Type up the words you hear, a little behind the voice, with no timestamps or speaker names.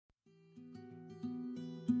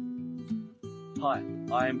Hi,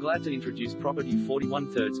 I am glad to introduce property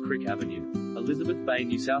 41 Thirds Crick Avenue, Elizabeth Bay,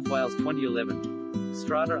 New South Wales 2011.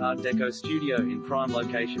 Strata Art Deco studio in prime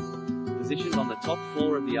location. Positioned on the top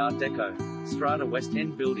floor of the Art Deco, Strata West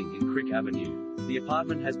End building in Crick Avenue. The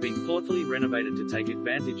apartment has been thoughtfully renovated to take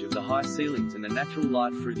advantage of the high ceilings and the natural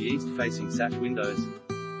light through the east-facing sash windows.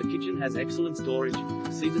 The kitchen has excellent storage,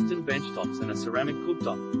 Caesarstone benchtops and a ceramic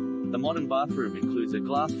cooktop. The modern bathroom includes a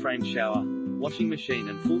glass-framed shower, washing machine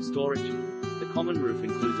and full storage. The common roof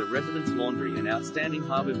includes a residence laundry and outstanding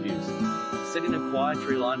harbour views. Set in a quiet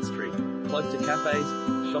tree-lined street, close to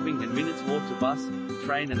cafes, shopping and minutes walk to bus,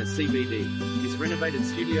 train and a CBD, this renovated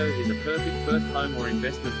studio is a perfect first home or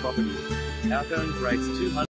investment property. Outgoing rates 200.